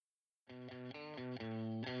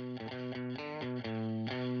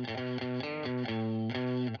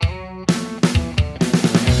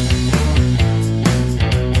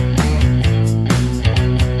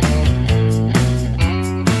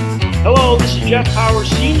Jeff Power,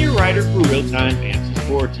 Senior Writer for Real Time Fantasy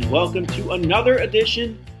Sports, and welcome to another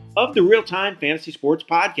edition of the Real Time Fantasy Sports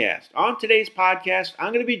Podcast. On today's podcast,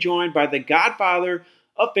 I'm going to be joined by the godfather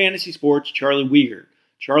of fantasy sports, Charlie Wiegert.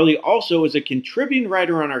 Charlie also is a contributing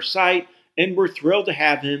writer on our site, and we're thrilled to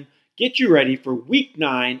have him get you ready for Week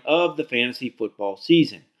 9 of the fantasy football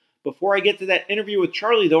season. Before I get to that interview with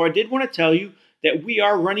Charlie, though, I did want to tell you that we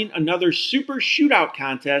are running another Super Shootout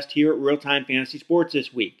contest here at Real Time Fantasy Sports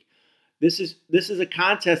this week. This is a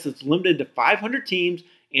contest that's limited to 500 teams,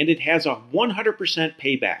 and it has a 100%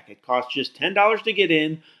 payback. It costs just $10 to get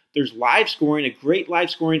in. There's live scoring, a great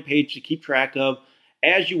live scoring page to keep track of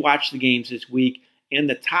as you watch the games this week. And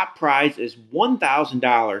the top prize is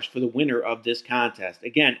 $1,000 for the winner of this contest.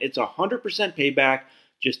 Again, it's a 100% payback,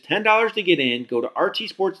 just $10 to get in. Go to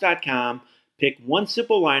rtsports.com, pick one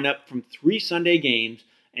simple lineup from 3 Sunday games,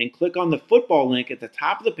 and click on the football link at the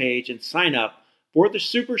top of the page and sign up for the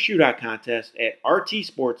Super Shootout contest at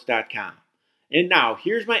rtsports.com. And now,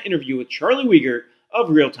 here's my interview with Charlie Wiegert of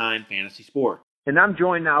Real Time Fantasy Sports. And I'm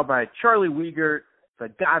joined now by Charlie Wiegert, the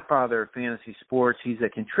godfather of fantasy sports. He's a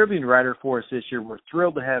contributing writer for us this year. We're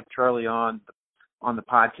thrilled to have Charlie on the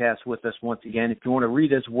podcast with us once again. If you want to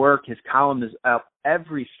read his work, his column is up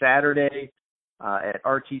every Saturday at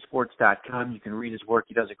rtsports.com. You can read his work.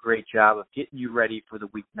 He does a great job of getting you ready for the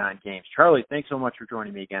Week 9 games. Charlie, thanks so much for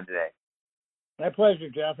joining me again today. My pleasure,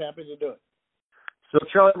 Jeff. Happy to do it. So,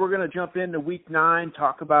 Charlie, we're going to jump into Week 9,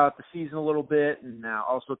 talk about the season a little bit, and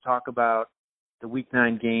also talk about the Week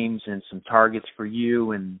 9 games and some targets for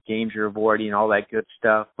you and games you're avoiding and all that good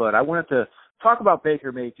stuff. But I wanted to talk about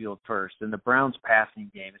Baker Mayfield first and the Browns passing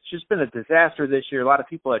game. It's just been a disaster this year. A lot of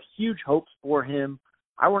people had huge hopes for him.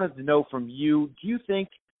 I wanted to know from you, do you think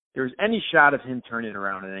there's any shot of him turning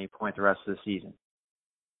around at any point the rest of the season?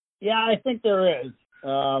 Yeah, I think there is.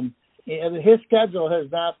 His schedule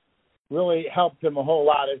has not really helped him a whole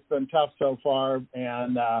lot. It's been tough so far,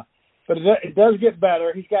 but it does get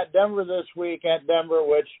better. He's got Denver this week at Denver,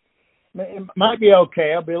 which might be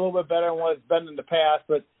okay. It'll be a little bit better than what it's been in the past,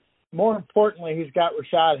 but more importantly, he's got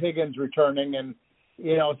Rashad Higgins returning, and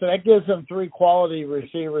so that gives him 3 quality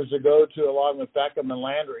receivers to go to along with Beckham and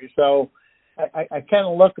Landry. So I kind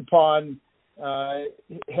of look upon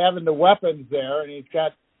having the weapons there, and he's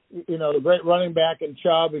got the great running back in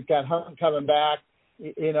Chubb. He's got Hunt coming back.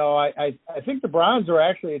 I think the Browns are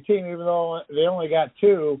actually a team, even though they only got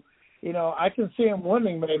 2. I can see them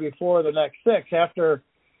winning maybe 4 of the next 6. After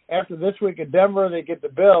this week at Denver, they get the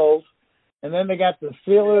Bills, and then they got the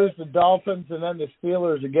Steelers, the Dolphins, and then the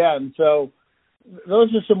Steelers again. So those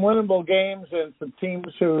are some winnable games and some teams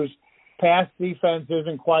whose pass defense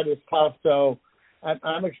isn't quite as tough. So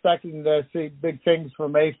I'm expecting to see big things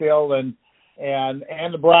from Mayfield and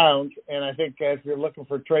the Browns, and I think if you're looking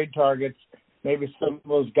for trade targets, maybe some of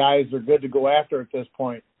those guys are good to go after at this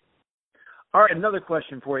point. All right, another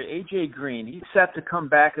question for you. A.J. Green, he's set to come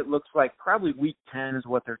back, it looks like, probably Week 10 is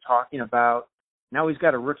what they're talking about. Now he's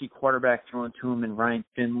got a rookie quarterback thrown to him in Ryan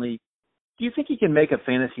Finley. Do you think he can make a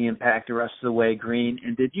fantasy impact the rest of the way, Green?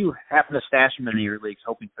 And did you happen to stash him in your leagues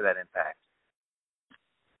hoping for that impact?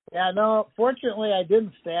 Yeah, no, fortunately I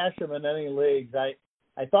didn't stash him in any leagues.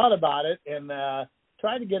 I thought about it and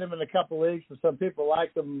tried to get him in a couple leagues, and some people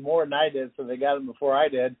liked him more than I did, so they got him before I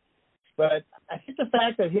did. But I think the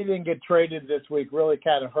fact that he didn't get traded this week really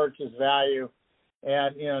kind of hurts his value.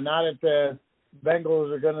 And, now that the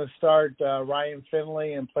Bengals are going to start Ryan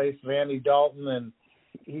Finley in place of Andy Dalton, and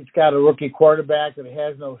he's got a rookie quarterback that he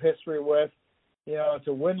has no history with. It's a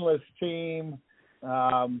winless team.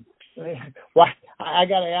 Why? I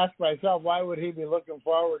got to ask myself, why would he be looking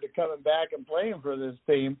forward to coming back and playing for this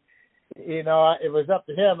team? It was up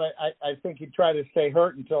to him. I think he'd try to stay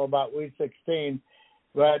hurt until about week 16.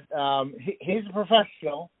 But he's a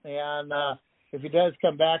professional, and if he does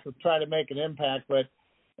come back, he'll try to make an impact. But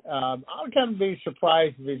I would kind of be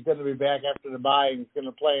surprised if he's going to be back after the bye and he's going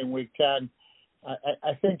to play in week 10.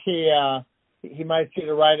 I think he might see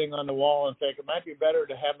the writing on the wall and think it might be better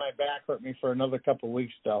to have my back hurt me for another couple of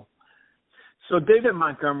weeks still. So David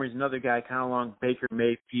Montgomery is another guy kind of along Baker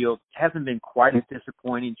Mayfield. Hasn't been quite as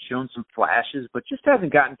disappointing, shown some flashes, but just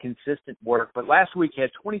hasn't gotten consistent work. But last week he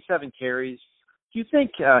had 27 carries. Do you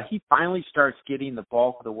think he finally starts getting the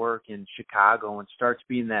bulk of the work in Chicago and starts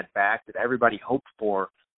being that back that everybody hoped for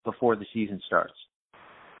before the season starts?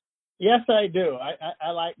 Yes, I do.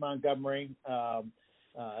 I like Montgomery.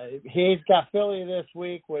 He's got Philly this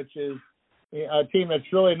week, which is a team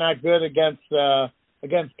that's really not good against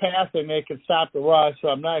passing. They can stop the rush, so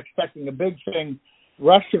I'm not expecting a big thing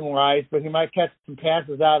rushing-wise, but he might catch some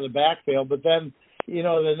passes out of the backfield. But then,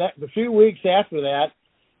 the few weeks after that,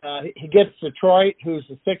 he gets Detroit, who's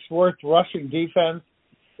the sixth worst rushing defense.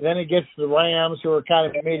 Then he gets the Rams, who are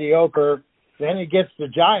kind of mediocre. Then he gets the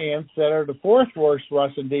Giants, that are the fourth worst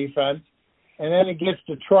rushing defense. And then he gets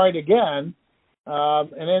Detroit again.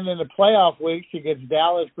 And then in the playoff weeks, he gets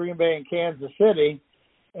Dallas, Green Bay, and Kansas City,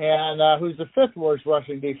 and who's the fifth worst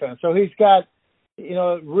rushing defense. So he's got,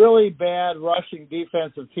 really bad rushing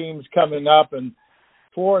defensive teams coming up and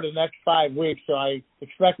for the next 5 weeks. So I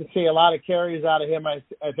expect to see a lot of carries out of him. I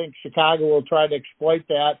think Chicago will try to exploit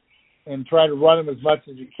that and try to run him as much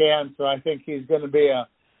as he can. So I think he's going to be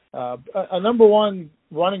a number one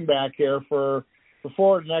running back here for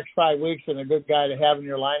the next 5 weeks, and a good guy to have in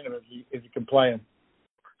your lineup if you can play him.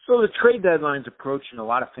 So the trade deadline's approaching a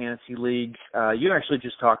lot of fantasy leagues. You actually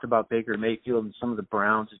just talked about Baker Mayfield and some of the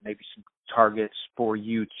Browns as maybe some targets for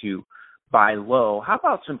you to buy low. How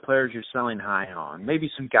about some players you're selling high on? Maybe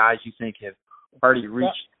some guys you think have already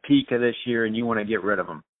reached peak of this year and you want to get rid of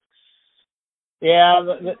them. Yeah,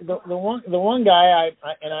 the one guy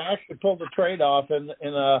I actually pulled the trade off in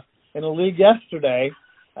a league yesterday,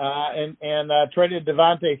 and traded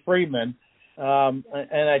Devontae Freeman, and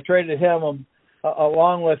I traded him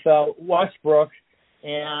along with Westbrook,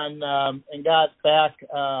 and got back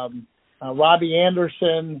Robbie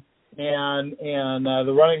Anderson and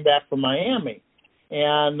the running back from Miami,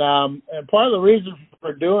 and part of the reason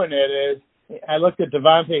for doing it is I looked at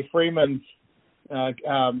Devontae Freeman's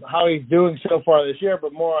how he's doing so far this year,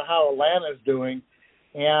 but more how Atlanta's doing.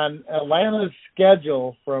 And Atlanta's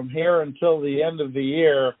schedule from here until the end of the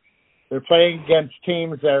year, they're playing against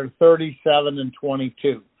teams that are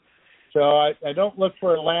 37-22. So I don't look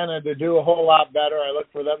for Atlanta to do a whole lot better. I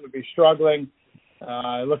look for them to be struggling.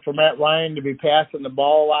 I look for Matt Ryan to be passing the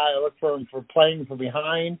ball a lot. I look for him for playing from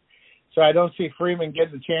behind. So I don't see Freeman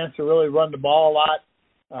getting a chance to really run the ball a lot.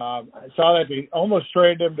 I saw that they almost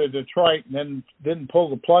traded him to Detroit and then didn't pull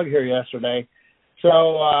the plug here yesterday.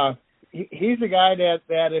 So he's a guy that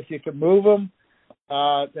if you can move him,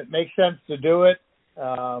 that makes sense to do it.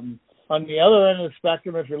 On the other end of the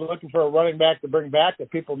spectrum, if you're looking for a running back to bring back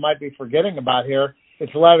that people might be forgetting about here,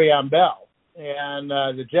 it's Le'Veon Bell. And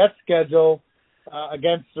the Jets' schedule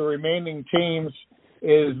against the remaining teams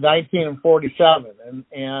is 19-47.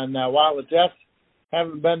 And while the Jets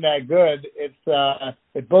haven't been that good,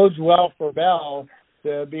 it bodes well for Bell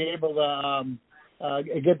to be able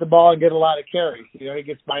to get the ball and get a lot of carries. He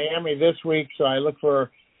gets Miami this week, so I look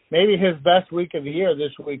for maybe his best week of the year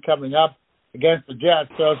this week coming up against the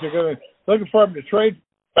Jets. So if you're looking for him to trade,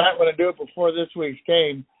 I might want to do it before this week's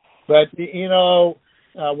game. But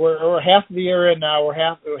we're half the year in now. We're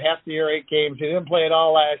half the year, 8 games. He didn't play at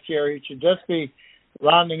all last year. He should just be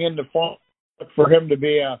rounding into form for him to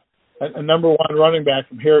be a number one running back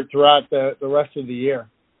from here throughout the rest of the year.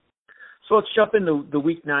 So let's jump into the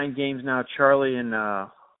Week 9 games now, Charlie, and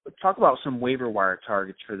talk about some waiver wire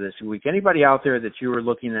targets for this week. Anybody out there that you were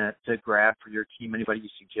looking at to grab for your team? Anybody you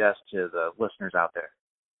suggest to the listeners out there?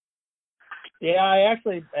 Yeah, I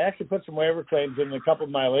actually put some waiver claims in a couple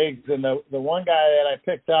of my leagues, and the one guy that I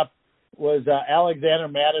picked up was Alexander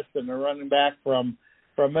Mattison, the running back from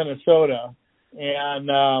Minnesota,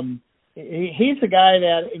 and he's a guy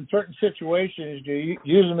that in certain situations you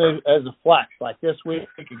use him as a flex, like this week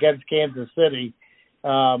against Kansas City.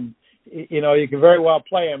 You can very well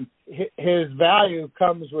play him. His value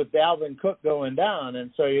comes with Dalvin Cook going down,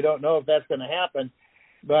 and so you don't know if that's going to happen.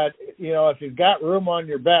 But, if you've got room on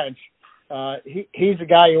your bench, he's a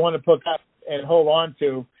guy you want to put up and hold on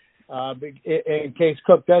to in case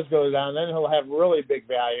Cook does go down. Then he'll have really big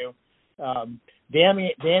value.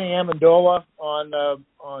 Danny Amendola on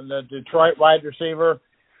the Detroit wide receiver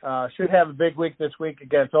should have a big week this week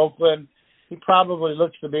against Oakland. He probably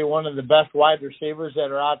looks to be one of the best wide receivers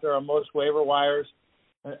that are out there on most waiver wires.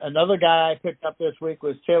 Another guy I picked up this week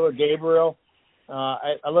was Taylor Gabriel.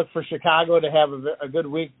 I look for Chicago to have a good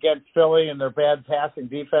week against Philly and their bad passing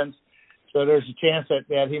defense. So there's a chance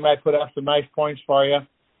that he might put up some nice points for you.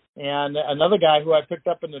 And another guy who I picked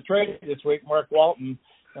up in the trade this week, Mark Walton,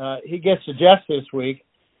 he gets the Jets this week.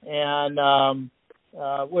 And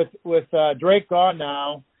with Drake gone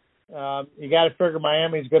now, you got to figure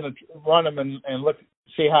Miami's going to run him and look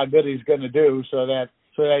see how good he's going to do so that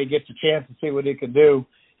he gets a chance to see what he can do.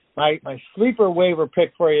 My sleeper waiver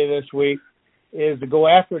pick for you this week is to go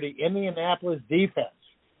after the Indianapolis defense.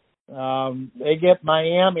 They get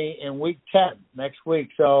Miami in Week 10 next week.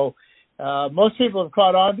 So most people have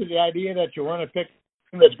caught on to the idea that you want to pick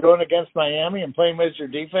a team that's going against Miami and play them as your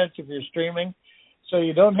defense if you're streaming. So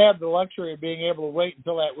you don't have the luxury of being able to wait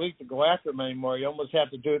until that week to go after them anymore. You almost have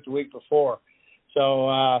to do it the week before.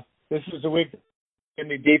 So this is the week in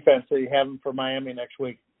the defense that you have them for Miami next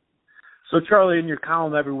week. So, Charlie, in your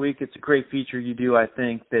column every week, it's a great feature you do, I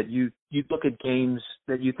think, that you look at games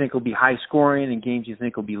that you think will be high scoring and games you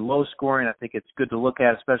think will be low scoring. I think it's good to look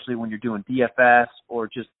at, especially when you're doing DFS or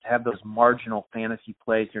just have those marginal fantasy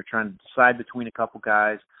plays. You're trying to decide between a couple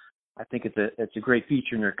guys. I think it's a great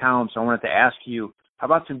feature in your column. So I wanted to ask you, how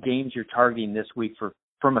about some games you're targeting this week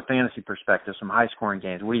from a fantasy perspective, some high scoring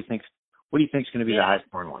games? What do you think's going to be the high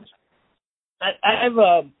scoring ones?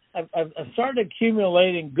 I've started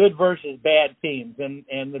accumulating good versus bad teams, and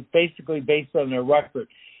it's basically based on their record.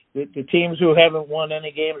 The teams who haven't won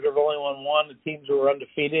any games or have only won one, the teams who are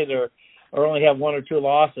undefeated or only have one or two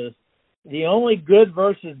losses. The only good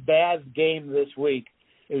versus bad game this week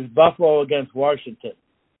is Buffalo against Washington.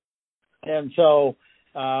 And so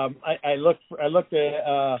I looked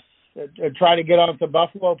at try to get on to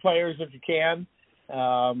Buffalo players if you can.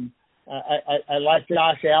 I like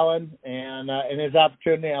Josh Allen and his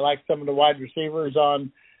opportunity. I like some of the wide receivers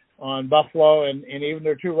on Buffalo and even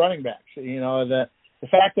their two running backs. You know, the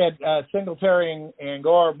fact that Singletary and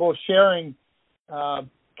Gore are both sharing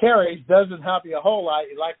carries doesn't help you a whole lot.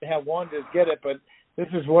 You'd like to have one just get it, but this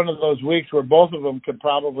is one of those weeks where both of them could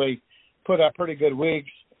probably put up pretty good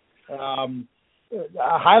weeks. A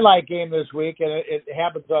highlight game this week, and it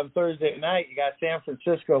happens on Thursday night. You got San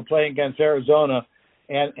Francisco playing against Arizona.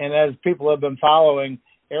 And as people have been following,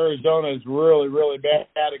 Arizona is really, really bad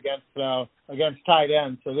against tight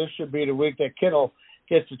ends. So this should be the week that Kittle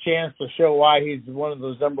gets a chance to show why he's one of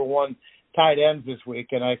those number one tight ends this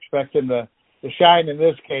week. And I expect him to shine in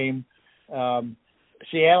this game.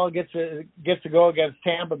 Seattle gets to go against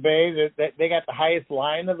Tampa Bay. They got the highest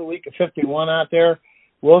line of the week at 51 out there.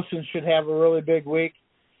 Wilson should have a really big week.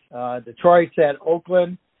 Detroit's at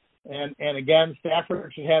Oakland. And again,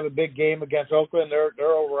 Stafford should have a big game against Oakland. Their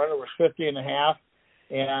over-under was 50.5.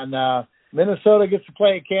 And Minnesota gets to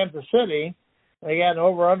play Kansas City. They got an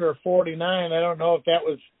over-under of 49. I don't know if that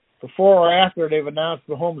was before or after they've announced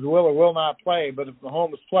Mahomes will or will not play. But if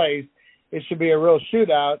Mahomes plays, it should be a real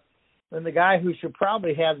shootout. And the guy who should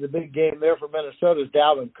probably have the big game there for Minnesota is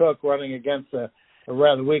Dalvin Cook running against a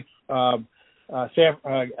rather weak Kansas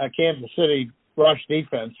City rush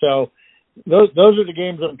defense. So those are the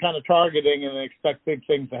games I'm kind of targeting, and I expect big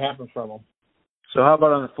things to happen from them. So how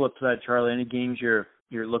about on the flip side, Charlie? Any games you're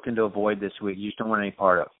looking to avoid this week? You just don't want any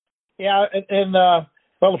part of? Yeah, and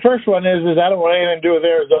well, the first one is I don't want anything to do with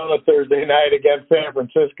Arizona Thursday night against San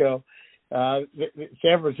Francisco.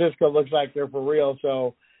 San Francisco looks like they're for real.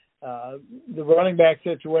 So the running back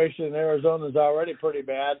situation in Arizona is already pretty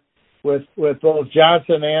bad with both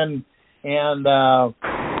Johnson and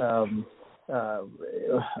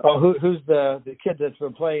who's the kid that's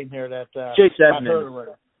been playing here? Chase Edmonds.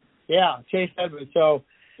 Yeah, Chase Edmonds. So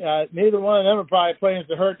neither one of them are probably playing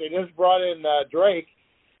to hurt. They just brought in Drake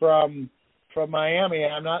from Miami.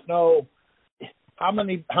 I not know how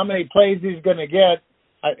many plays he's going to get.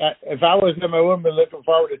 If I was him, I wouldn't be looking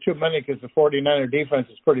forward to too many because the 49er defense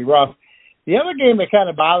is pretty rough. The other game that kind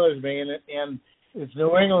of bothers me, and it's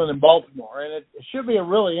New England and Baltimore, and it should be a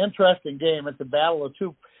really interesting game. It's a battle of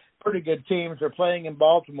two pretty good teams. They're playing in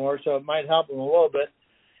Baltimore, so it might help them a little bit.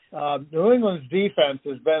 New England's defense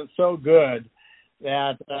has been so good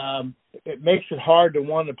that it makes it hard to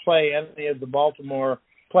want to play any of the Baltimore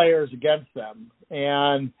players against them.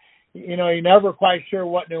 And, you know, you're never quite sure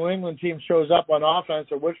what New England team shows up on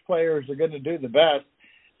offense or which players are going to do the best.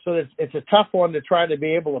 So it's a tough one to try to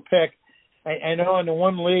be able to pick. I know in the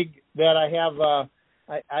one league that I have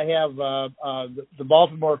the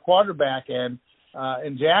Baltimore quarterback in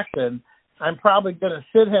Jackson, I'm probably going to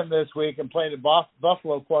sit him this week and play the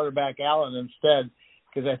Buffalo quarterback Allen instead,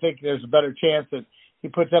 because I think there's a better chance that he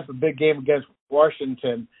puts up a big game against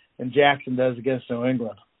Washington than Jackson does against New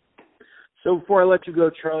England. So before I let you go,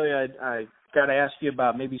 Charlie, I got to ask you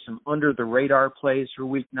about maybe some under-the-radar plays for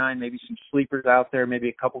Week 9, maybe some sleepers out there, maybe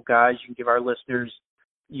a couple guys you can give our listeners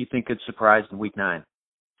you think could surprise in Week 9.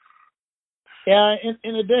 Yeah,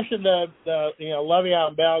 in addition to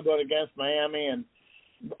Le'Veon Bell going against Miami, and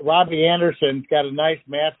Robbie Anderson's got a nice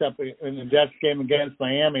matchup in the Jets game against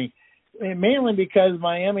Miami, mainly because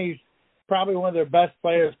Miami's probably one of their best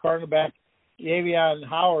players, cornerback Xavier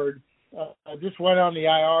Howard, just went on the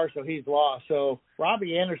IR, so he's lost. So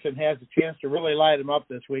Robbie Anderson has a chance to really light him up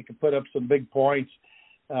this week and put up some big points.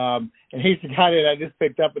 And he's the guy that I just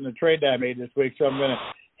picked up in the trade that I made this week, so I'm going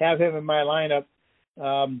to have him in my lineup.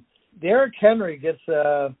 Derrick Henry gets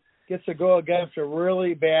to go against a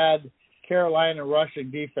really bad Carolina rushing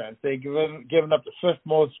defense. They've given up the fifth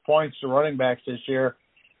most points to running backs this year.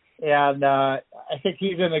 And I think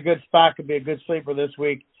he's in a good spot to be a good sleeper this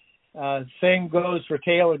week. Same goes for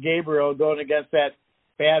Taylor Gabriel going against that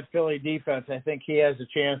bad Philly defense. I think he has a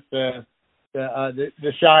chance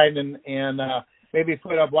to shine and maybe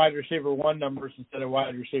put up wide receiver 1 numbers instead of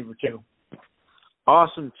wide receiver 2.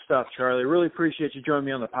 Awesome stuff, Charlie. Really appreciate you joining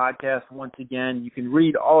me on the podcast once again. You can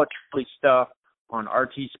read all of Charlie's stuff on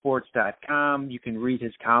rtsports.com. You can read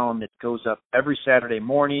his column that goes up every Saturday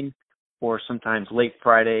morning or sometimes late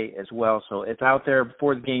Friday as well. So it's out there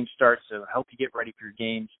before the game starts to help you get ready for your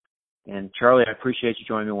games. And Charlie, I appreciate you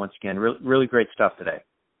joining me once again. Really great stuff today.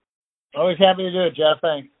 Always happy to do it, Jeff.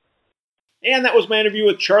 Thanks. And that was my interview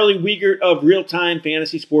with Charlie Wiegert of Real Time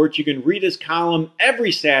Fantasy Sports. You can read his column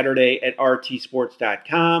every Saturday at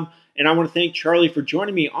rtsports.com. And I want to thank Charlie for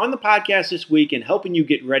joining me on the podcast this week and helping you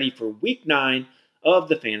get ready for Week 9 of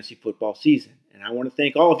the fantasy football season. And I want to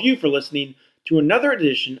thank all of you for listening to another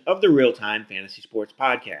edition of the Real Time Fantasy Sports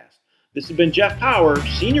Podcast. This has been Jeff Power,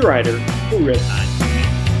 Senior Writer for Real Time.